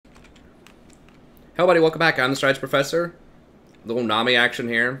Hello, buddy. Welcome back. I'm the Strides Professor. Little Nami action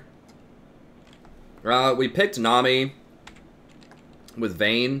here. We picked Nami with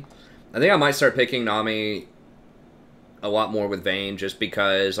Vayne. I think I might start picking Nami a lot more with Vayne just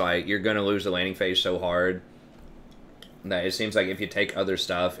because, like, you're going to lose the laning phase so hard that it seems like if you take other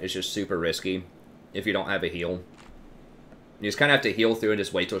stuff, it's just super risky if you don't have a heal. You just kind of have to heal through and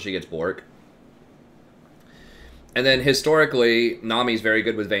just wait till she gets Bork. And then, historically, Nami's very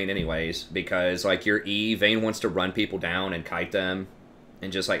good with Vayne anyways, because, like, your E, Vayne wants to run people down and kite them,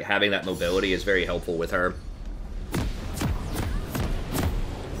 and just, like, having that mobility is very helpful with her.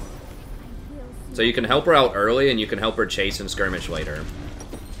 So you can help her out early, and you can help her chase and skirmish later.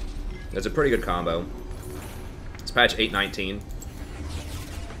 That's a pretty good combo. It's patch 8.19.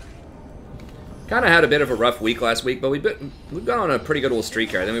 Kind of had a bit of a rough week last week, but we've gone on a pretty good little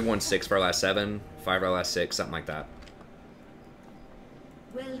streak here. I think we've won 6 for our last 7, 5 for our last 6, something like that.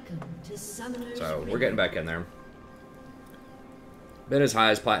 Welcome to Summoner's So we're getting back in there. Been as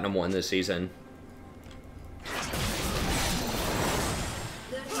high as Platinum 1 this season.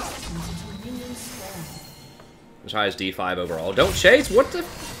 As high as D5 overall. Don't chase! What the...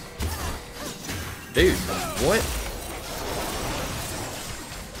 Dude, what?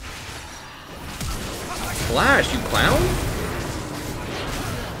 Flash, you clown?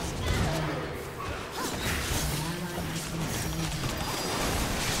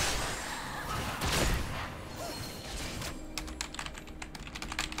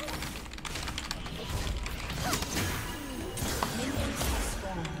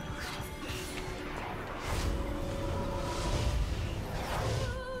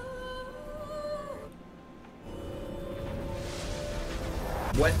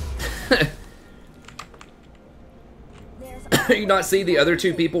 What? You not see the other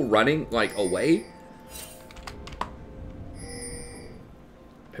two people running, like, away?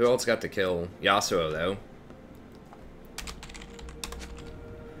 Who else got the kill? Yasuo, though.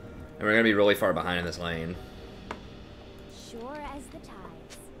 And we're gonna be really far behind in this lane. Sure as the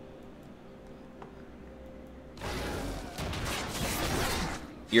tides.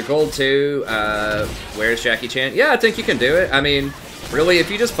 Your gold 2, where's Jackie Chan? Yeah, I think you can do it. I mean, really,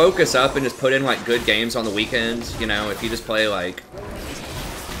 if you just focus up and just put in, like, good games on the weekends, you know, if you just play, like,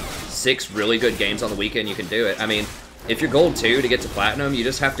 6 really good games on the weekend, you can do it. I mean, if you're gold 2 to get to platinum, you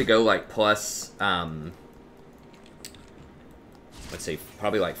just have to go, like, plus, let's see,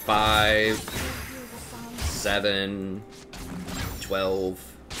 probably, like, 5, 7,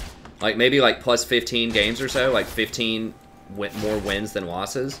 12, like, maybe, like, plus 15 games or so, like, 15 more wins than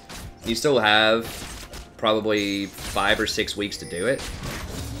losses. You still have probably 5 or 6 weeks to do it.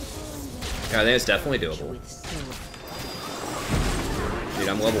 Yeah, I think it's definitely doable. Dude,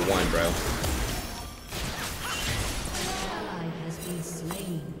 I'm level 1, bro.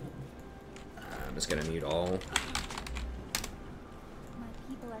 I'm just gonna mute all. My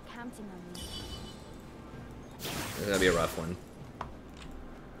people are counting on me. This is gonna be a rough one.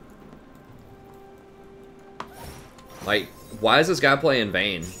 Like, why is this guy playing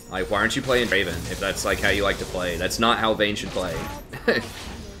Vayne? Like, why aren't you playing Raven if that's, like, how you like to play? That's not how Vayne should play.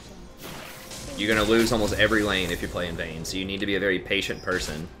 You're gonna lose almost every lane if you're playing Vayne, so you need to be a very patient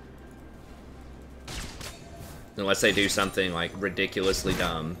person. Unless they do something, like, ridiculously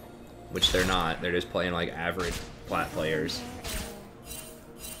dumb, which they're not. They're just playing, like, average plat players.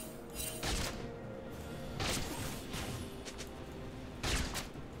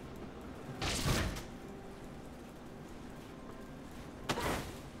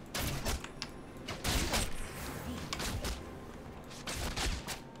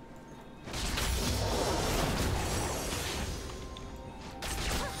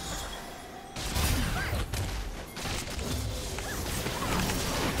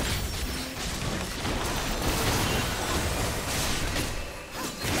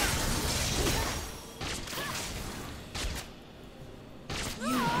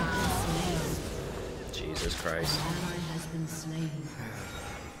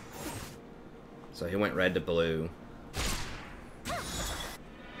 So he went red to blue.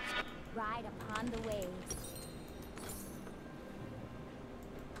 Ride upon the waves.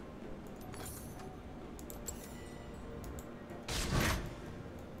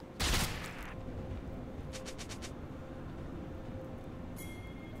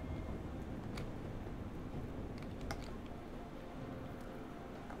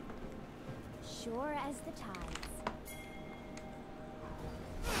 Sure as the tides.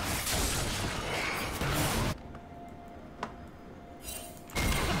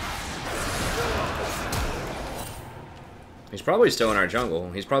 He's probably still in our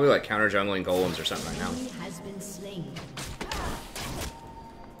jungle. He's probably like counter jungling golems or something right now. He has been slain.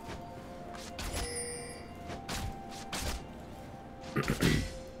 Flip-flopping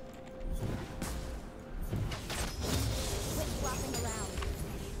around.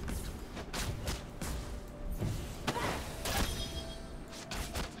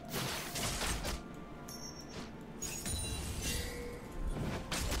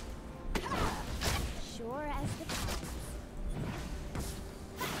 Sure as the tides.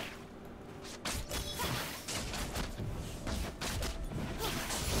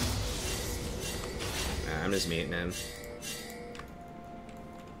 I'm just meeting him.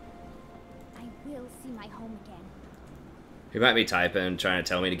 I will see my home again. He might be typing, trying to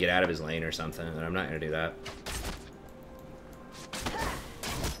tell me to get out of his lane or something, and I'm not gonna do that.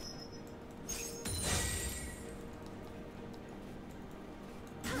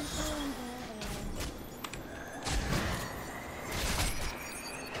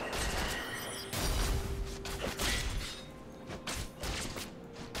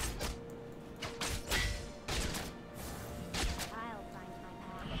 I'll find my path.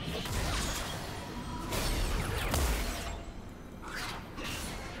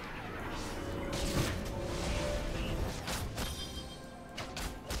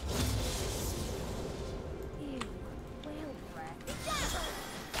 Ew, whale breath.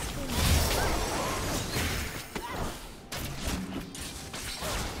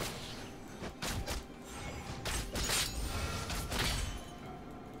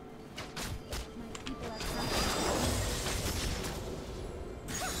 My people are coming.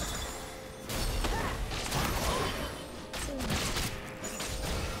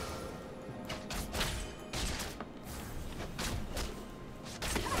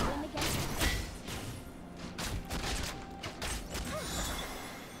 Swim against the current.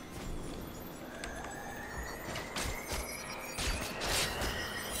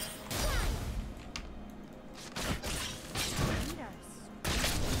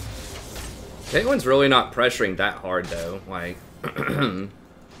 Caitlin's really not pressuring that hard though. Like, Sure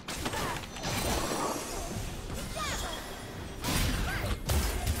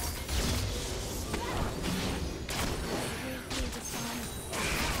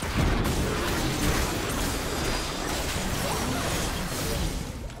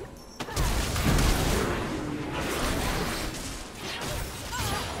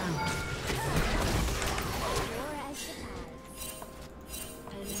as the tides.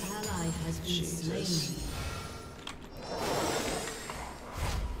 An ally has been Jesus. slain.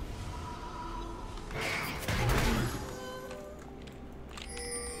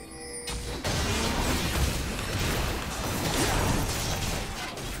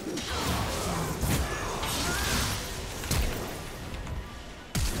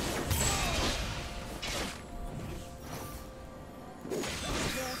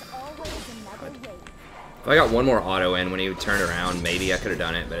 There's always another way. if I got one more auto in when he would turn around, maybe I could have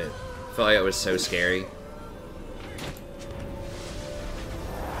done it, but it felt like it was so scary.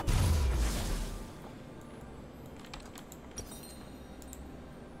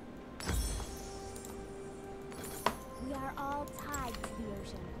 We are all tied to the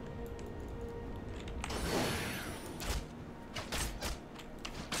ocean.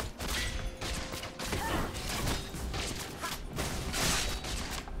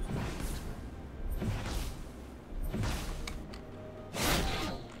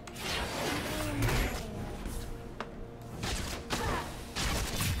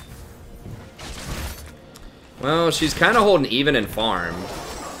 Well, she's kind of holding even in farm.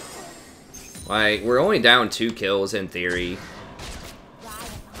 Like, we're only down 2 kills in theory. Ride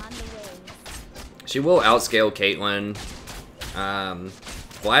upon the waves. She will outscale Caitlyn.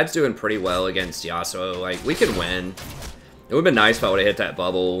 Vlad's doing pretty well against Yasuo. Like, we could win. It would have been nice if I would have hit that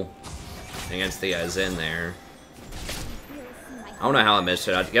bubble against the Zen there. We'll see my I don't know how I missed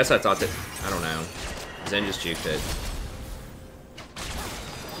it. I guess I thought that... I don't know. Zen just juked it.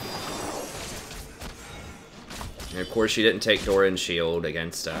 And of course, she didn't take Doran's shield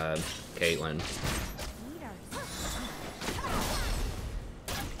against Caitlyn. leaders.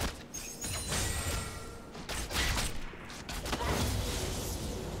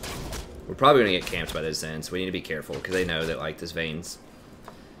 We're probably gonna get camped by this Zen, so we need to be careful because they know that like this Vayne's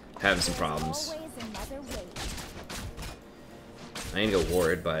having some problems. Always another way. I need to go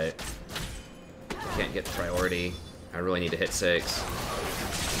ward, but I can't get the priority. I really need to hit 6.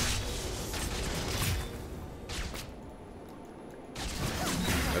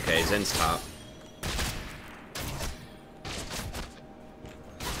 Okay, Zen's top.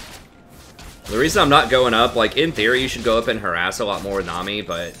 The reason I'm not going up, like, in theory, you should go up and harass a lot more with Nami,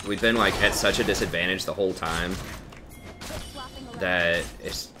 but we've been, like, at such a disadvantage the whole time Flip-flopping around. that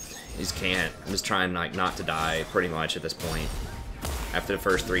it's, you just can't. I'm just trying, like, not to die, pretty much, at this point. After the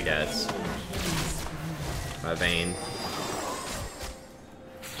first 3 deaths. By Vayne.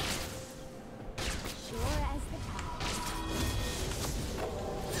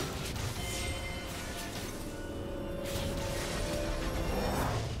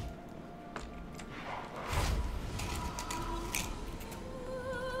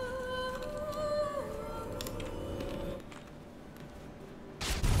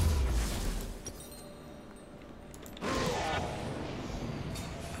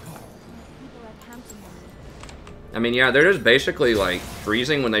 I mean, yeah, they're just basically, like,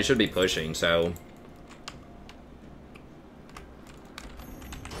 freezing when they should be pushing, so...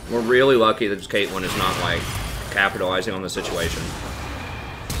 We're really lucky that Caitlyn is not, like, capitalizing on the situation.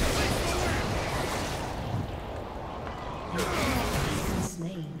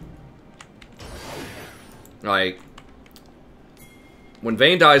 Like, when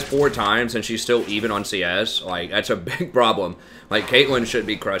Vayne dies 4 times and she's still even on CS, like, that's a big problem. Like, Caitlyn should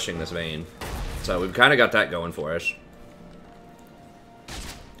be crushing this Vayne. So we've kind of got that going for us.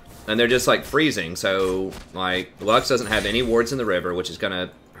 And they're just, like, freezing, so, like, Lux doesn't have any wards in the river, which is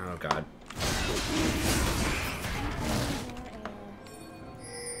gonna... Oh, God.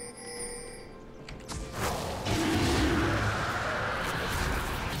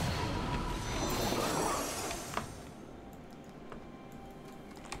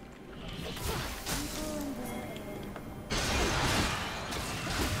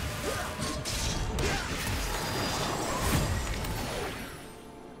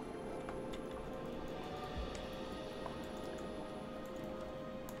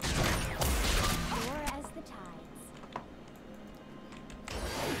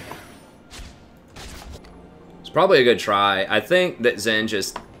 Probably a good try. I think that Zen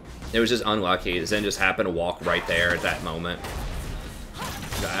just... It was just unlucky. Zen just happened to walk right there at that moment.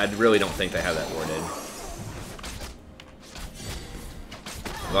 I really don't think they have that warded.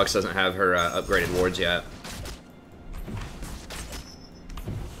 Lux doesn't have her upgraded wards yet.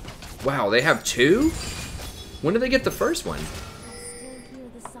 Wow, they have 2? When did they get the first one?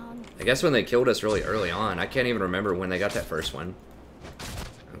 I guess when they killed us really early on. I can't even remember when they got that first one.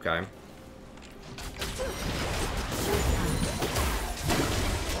 Okay.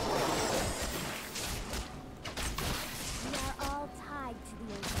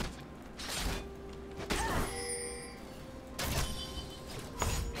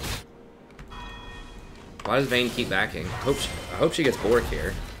 Why does Vayne keep backing? I hope she gets Bork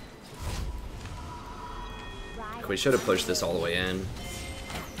here. We should have pushed this all the way in.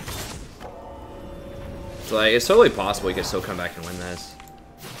 So, like, it's totally possible we could still come back and win this.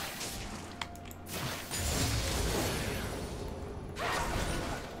 We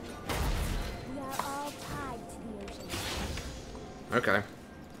are all tied to the ocean. Okay.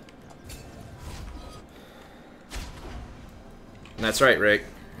 And that's right, Rick.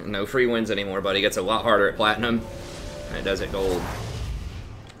 No free wins anymore, buddy. It gets a lot harder at Platinum than it does at Gold. I'll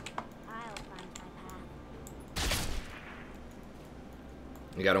find my path.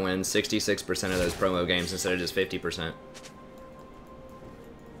 You gotta win 66% of those promo games instead of just 50%.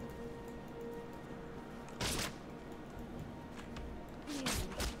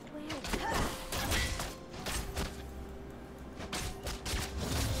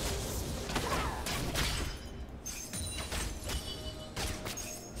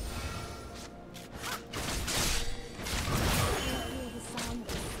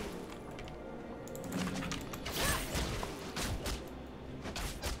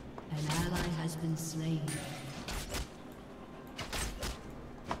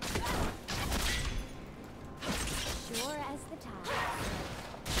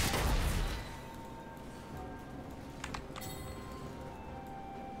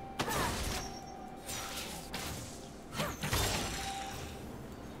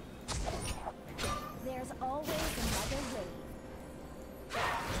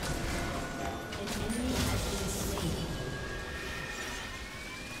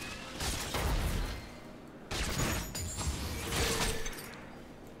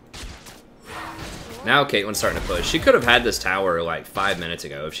 Now Caitlyn's starting to push. She could have had this tower like 5 minutes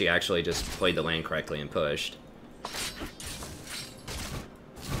ago if she actually just played the lane correctly and pushed.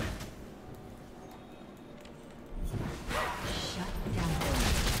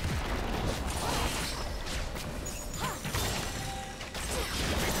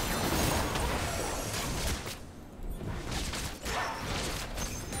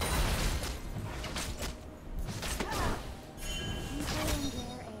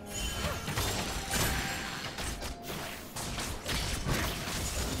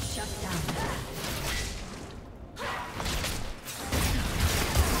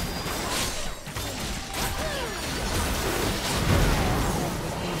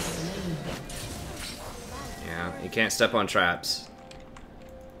 Can't step on traps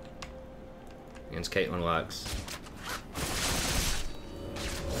against Caitlyn Lux.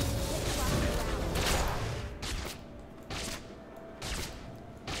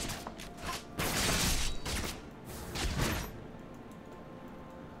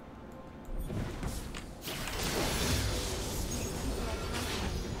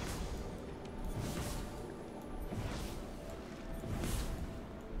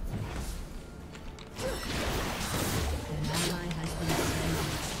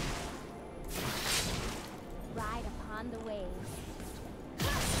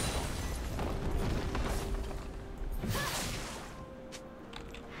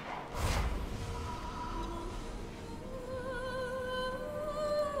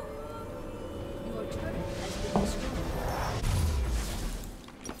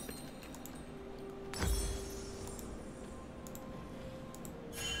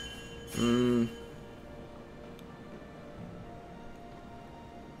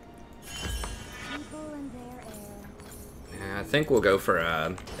 think we'll go for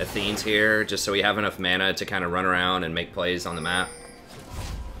Athene's here, just so we have enough mana to kind of run around and make plays on the map.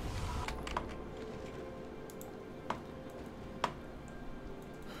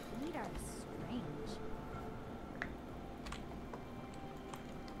 Feet are strange.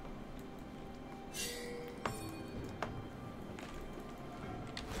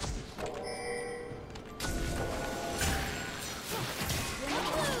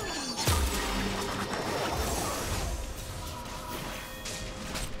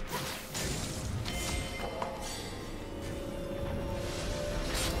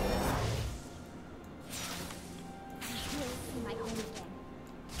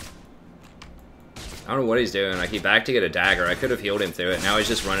 I don't know what he's doing. Like, he backed to get a dagger. I could have healed him through it. Now he's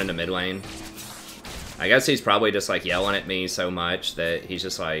just running to mid lane. I guess he's probably just, like, yelling at me so much that he's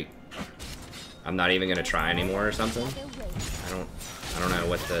just like, I'm not even gonna try anymore or something. I don't know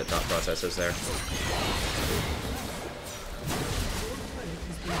what the thought process is there.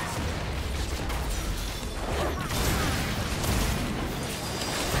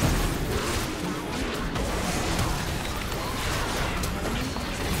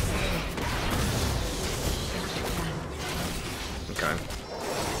 Okay.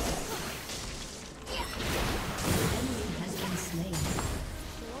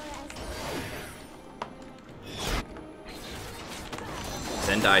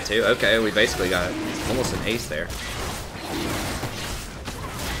 Zen die too? Okay, we basically got almost an ace there.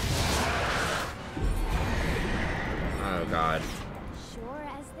 Oh god. Sure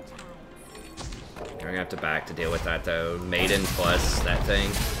as the tides. I'm gonna have to back to deal with that though. Maiden plus that thing.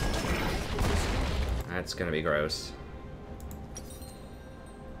 That's gonna be gross.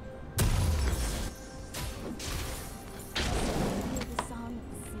 The song of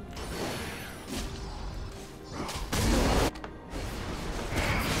the sea.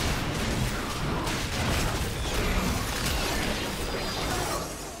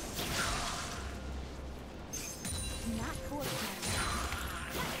 Not cool.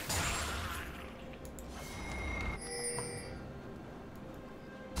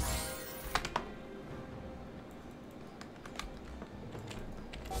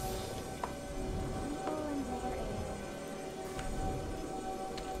 People and their air.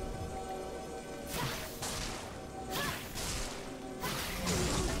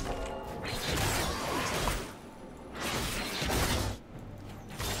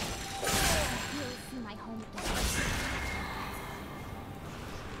 You'll see my home again.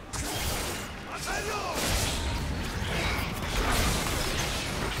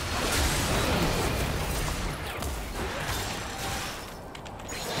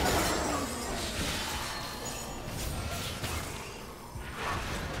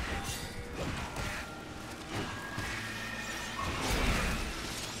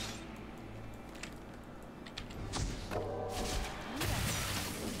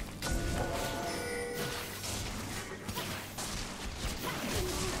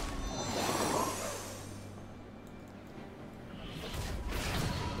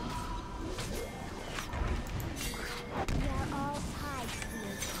 We are all tied to the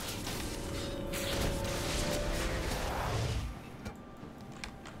ocean.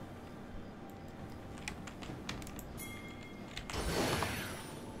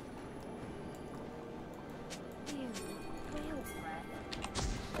 Ew, whale breath.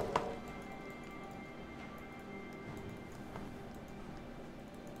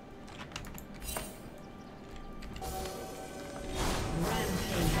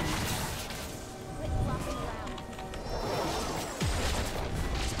 Quit flopping around.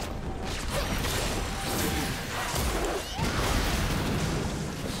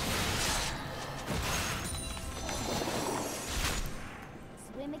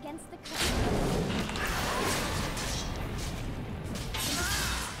 Swim against the current.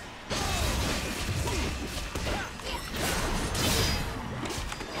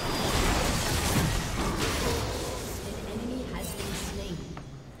 An enemy has been slain.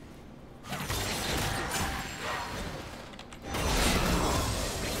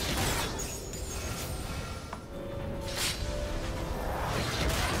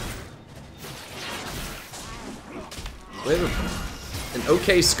 We have an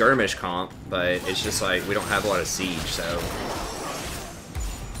okay skirmish comp, but it's just like we don't have a lot of siege, so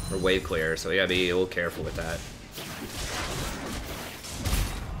we're wave clear, so we gotta be a little careful with that.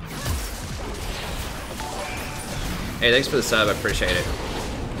 Hey, thanks for the sub, I appreciate it. An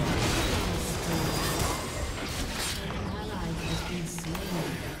ally has been slain.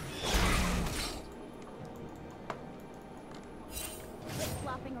 Quit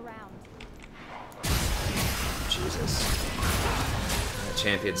flopping around. Jesus. That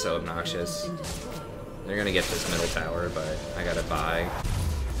champion's so obnoxious. Been destroyed. They're gonna get this middle tower, but I gotta buy.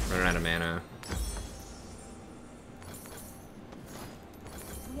 Running out of mana.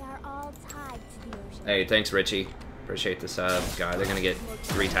 We are all tied to the ocean. Hey, thanks Richie. Appreciate the sub. God, they're gonna get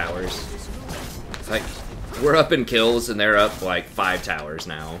 3 towers. It's like, we're up in kills and they're up like 5 towers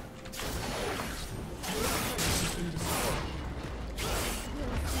now.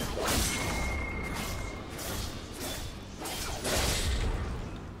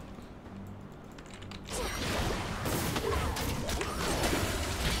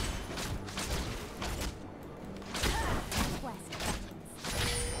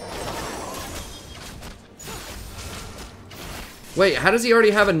 Wait, how does he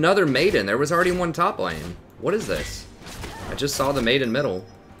already have another maiden? There was already one top lane. What is this? I just saw the maiden middle.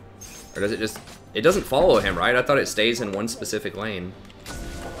 Or does it just... It doesn't follow him, right? I thought it stays in one specific lane.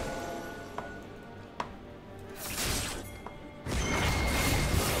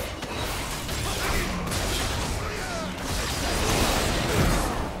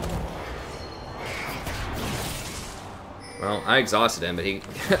 Well, I exhausted him, but he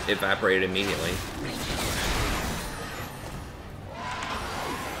evaporated immediately.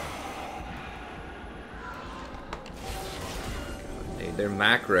 Their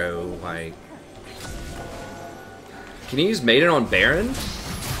macro, like... Can you use Maiden on Baron?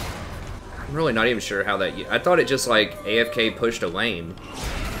 I'm really not even sure how that... I thought it just, like, AFK pushed a lane.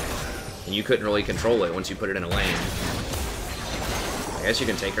 And you couldn't really control it once you put it in a lane. I guess you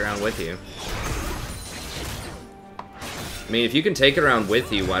can take it around with you. I mean, if you can take it around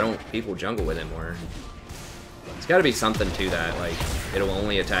with you, why don't people jungle with it more? There's gotta be something to that, like, it'll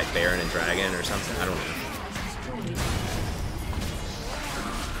only attack Baron and Dragon or something, I don't know.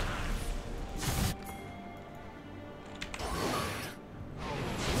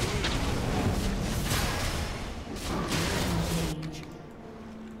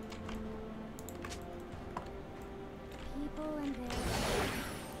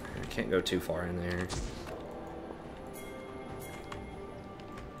 Can't go too far in there.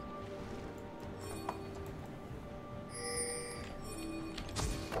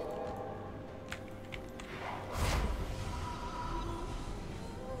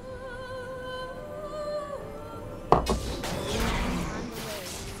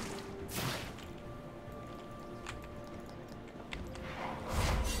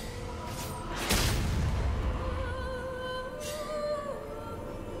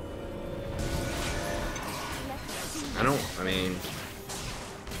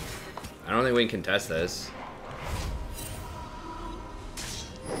 I don't think we can contest this.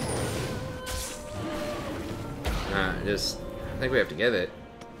 I think we have to give it.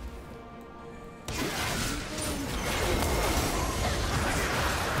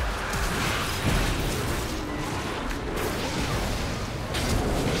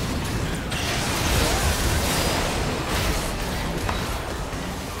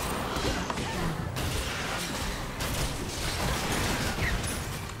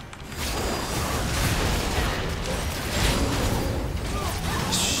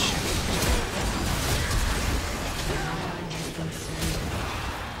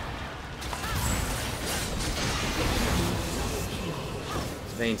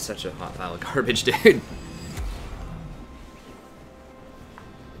 Vayne's such a hot pile of garbage, dude.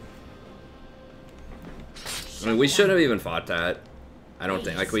 I mean, we should have even fought that. I don't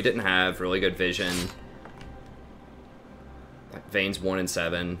think. Like, we didn't have really good vision. Like, Vayne's 1 and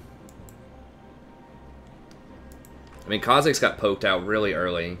 7. I mean, Kha'Zix got poked out really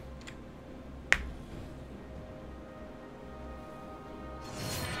early.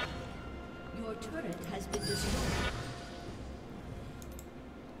 Your turret has been destroyed.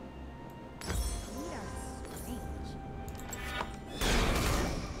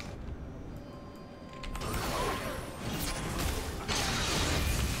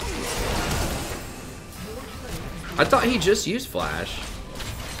 I thought he just used Flash.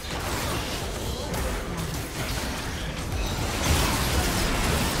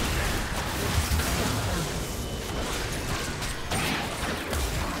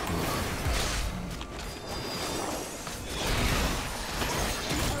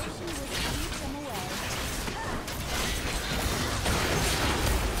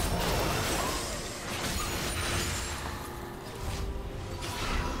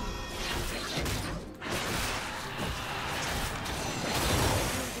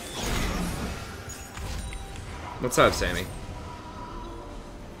 What's up, Sammy?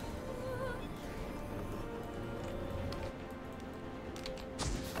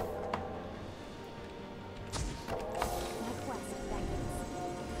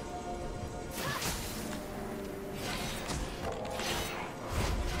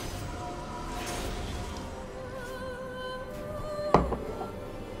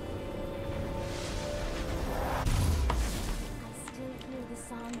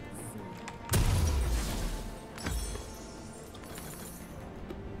 song of the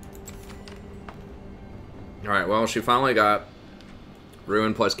sea. Alright, well, she finally got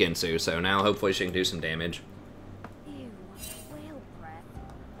Ruin plus Ginsu, so now hopefully she can do some damage. Ew, whale breath.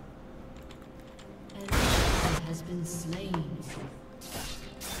 An ally has been slain.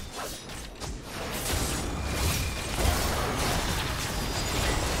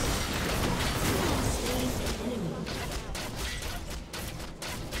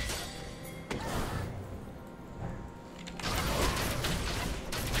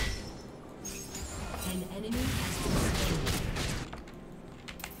 An enemy has been slain.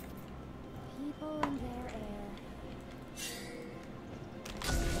 People in their air.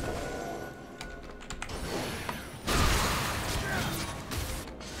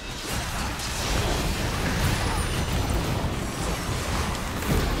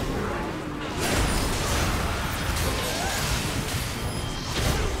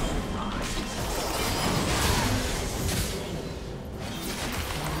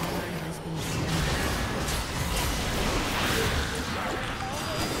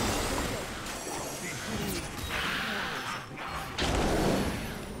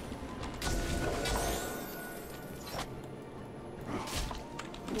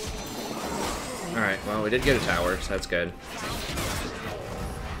 Alright, well, we did get a tower, so that's good.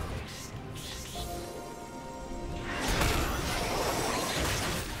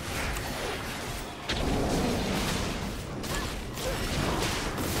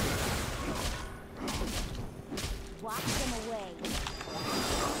 Wash them away.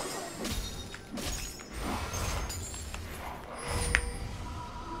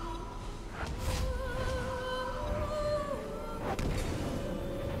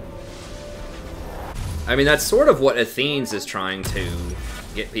 I mean, that's sort of what Athene's is trying to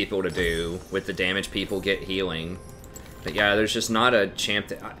get people to do, with the damage people get healing. But yeah, there's just not a champ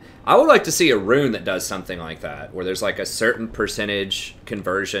that... I would like to see a rune that does something like that, where there's like a certain percentage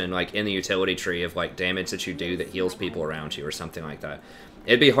conversion, like in the utility tree, of like damage that you do that heals people around you, or something like that.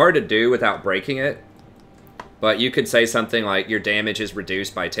 It'd be hard to do without breaking it, but you could say something like your damage is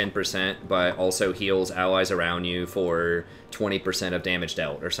reduced by 10%, but also heals allies around you for 20% of damage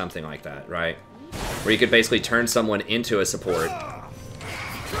dealt, or something like that, right? Where you could basically turn someone into a support.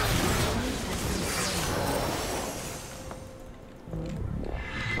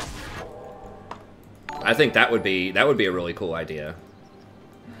 I think that would be a really cool idea.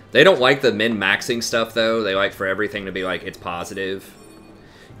 They don't like the min-maxing stuff though. They like for everything to be like it's positive.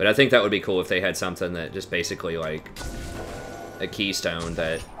 But I think that would be cool if they had something that just basically like a keystone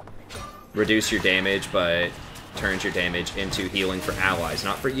that reduce your damage but turns your damage into healing for allies.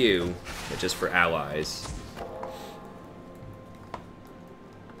 Not for you, but just for allies.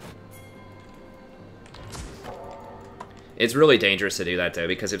 It's really dangerous to do that though,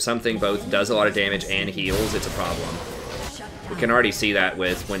 because if something both does a lot of damage and heals, it's a problem. We can already see that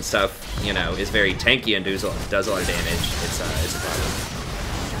with when stuff, you know, is very tanky and does a lot of damage. It's a problem.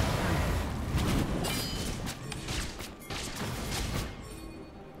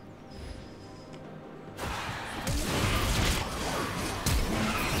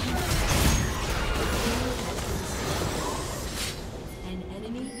 An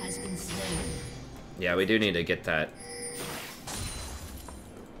enemy has been slain. Yeah, we do need to get that.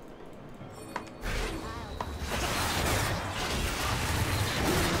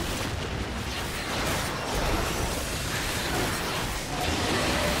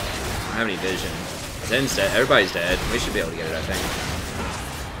 I don't have any vision. Zen's dead. Everybody's dead. We should be able to get it, I think.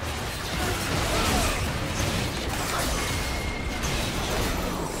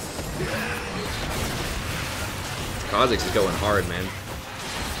 Kha'Zix is going hard, man.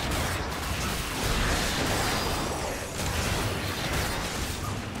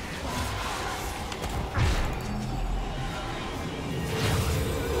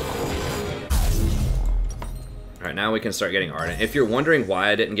 Alright, now we can start getting Ardent. If you're wondering why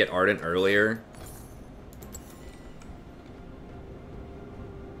I didn't get Ardent earlier,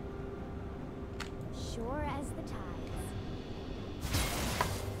 Sure as the tides.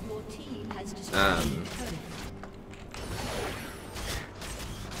 Your team has destroyed an opponent.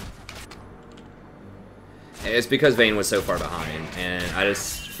 it's because Vayne was so far behind, and I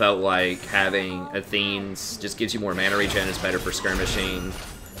just felt like having Athene's just gives you more mana regen, it's better for skirmishing,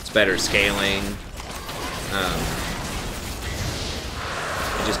 it's better scaling.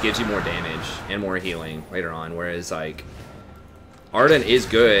 It just gives you more damage and more healing later on, whereas like Ardent is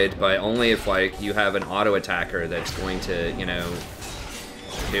good, but only if like you have an auto attacker that's going to, you know,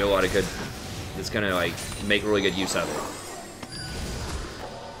 do a lot of good, that's gonna like make really good use of it.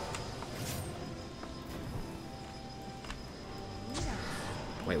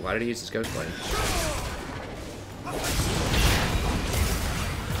 Wait, why did he use his Ghost Blade?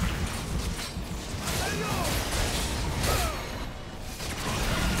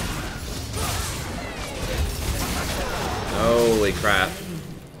 Holy crap.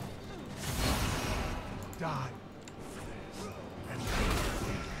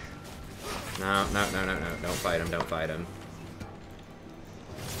 No, no, no, no, no. Don't fight him, don't fight him.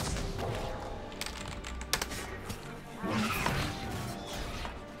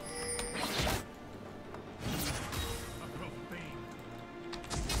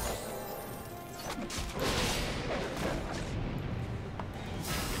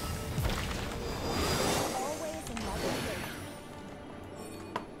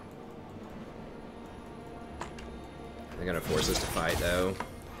 They're gonna force us to fight, though.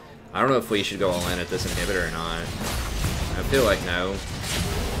 I don't know if we should go all in at this inhibitor or not. I feel like no.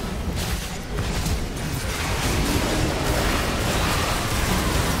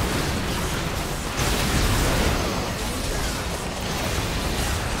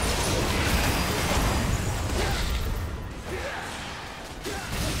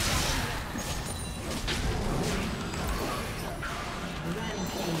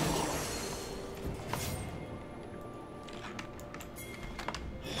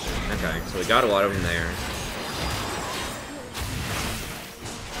 Okay, so we got a lot of them there.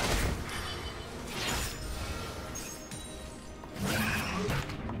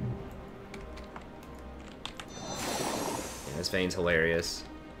 Yeah, this Vayne's hilarious.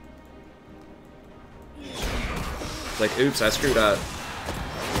 It's like, oops, I screwed up.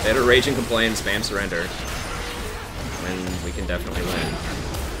 They had a rage and complain, spam surrender. When we can definitely win.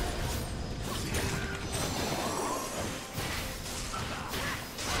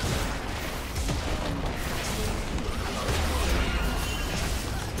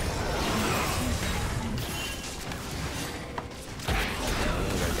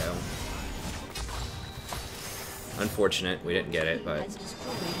 Unfortunate, we didn't get it, but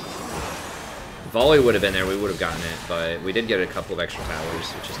volley would have been there, we would have gotten it, but we did get a couple of extra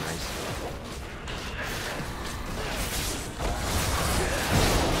towers, which is nice.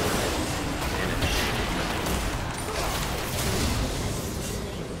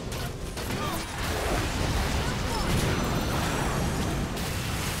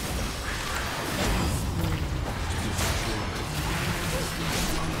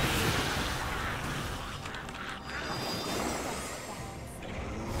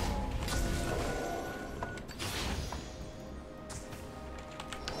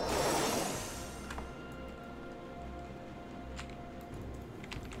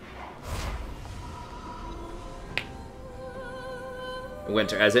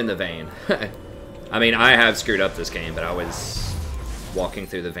 Winter, as in the Vayne. I mean, I have screwed up this game, but I was walking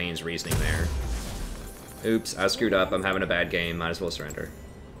through the Vayne's reasoning there. Oops, I screwed up. I'm having a bad game. Might as well surrender.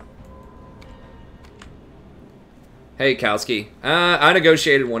 Hey, Kowski. I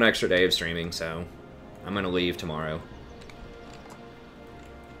negotiated one extra day of streaming, so I'm gonna leave tomorrow.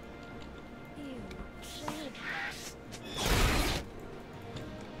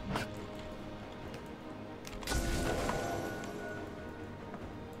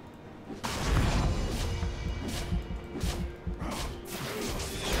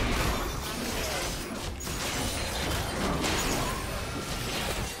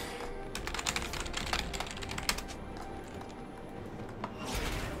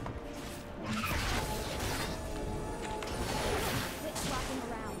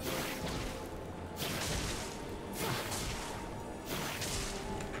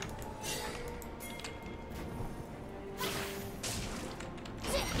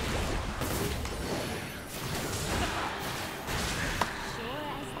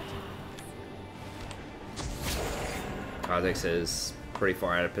 Kha'Zix is pretty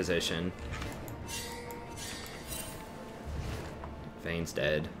far out of position. Vayne's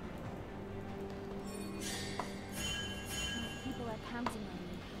dead. People are counting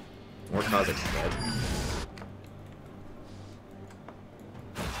on me. Or Kha'Zix is dead.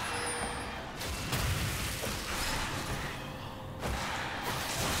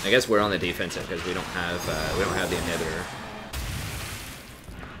 I guess we're on the defensive because we don't have the inhibitor.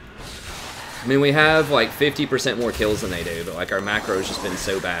 I mean, we have like 50% more kills than they do, but like our macro's just been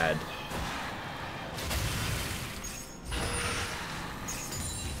so bad.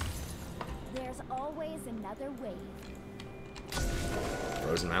 There's always another wave.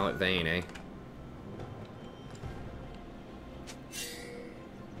 Frozen Mallet Vayne, eh?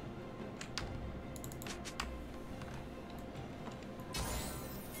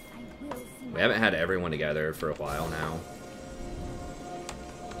 I will see. We haven't had everyone together for a while now.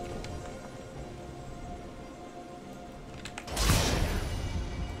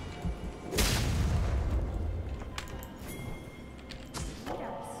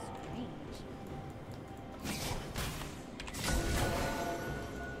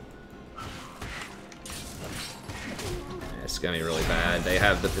 gonna be really bad. They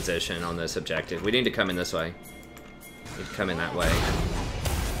have the position on this objective. We need to come in this way. We need to come in that way.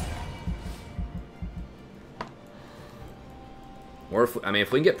 Or if, I mean,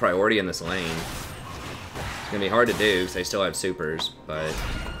 if we can get priority in this lane, it's gonna be hard to do because they still have supers, but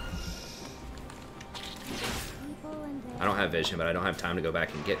I don't have vision, but I don't have time to go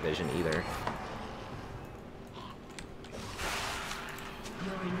back and get vision either.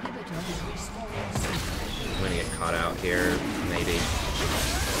 I'm gonna get caught out here, maybe.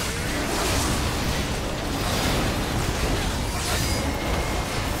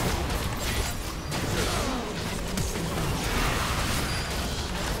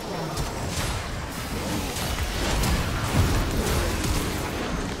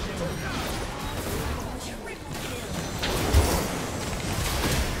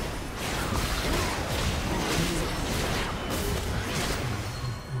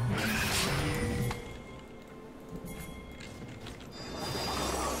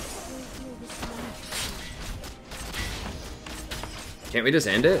 Can't we just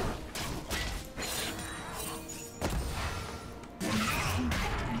end it?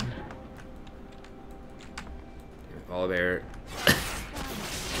 All bear.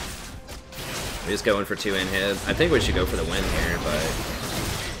 We're just going for 2 inhib. I think we should go for the win here, but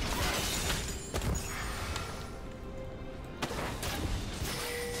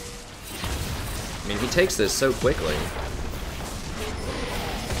I mean, he takes this so quickly.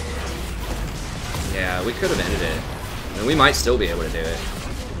 Yeah, we could have ended it. I mean, we might still be able to do it.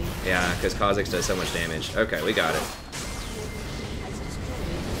 Yeah, because Kha'Zix does so much damage. Okay, we got it.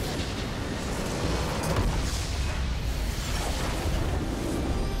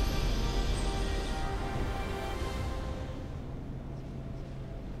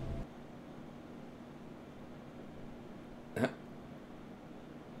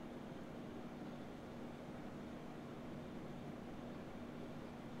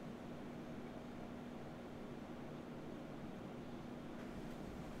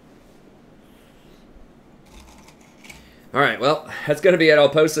 Alright, well, that's going to be it. I'll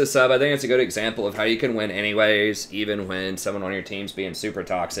post this up. I think it's a good example of how you can win anyways, even when someone on your team's being super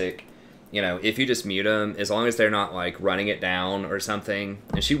toxic. You know, if you just mute them, as long as they're not, like, running it down or something.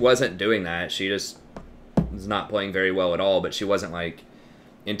 And she wasn't doing that. She just was not playing very well at all, but she wasn't, like,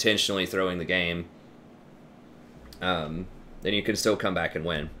 intentionally throwing the game. Then you can still come back and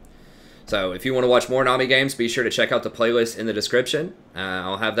win. So if you want to watch more Nami games, be sure to check out the playlist in the description.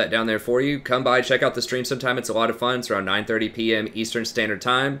 I'll have that down there for you. Come by, check out the stream sometime. It's a lot of fun. It's around 9:30 p.m. Eastern Standard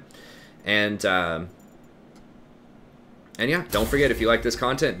Time. And yeah, don't forget, if you like this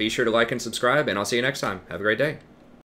content, be sure to like and subscribe, and I'll see you next time. Have a great day.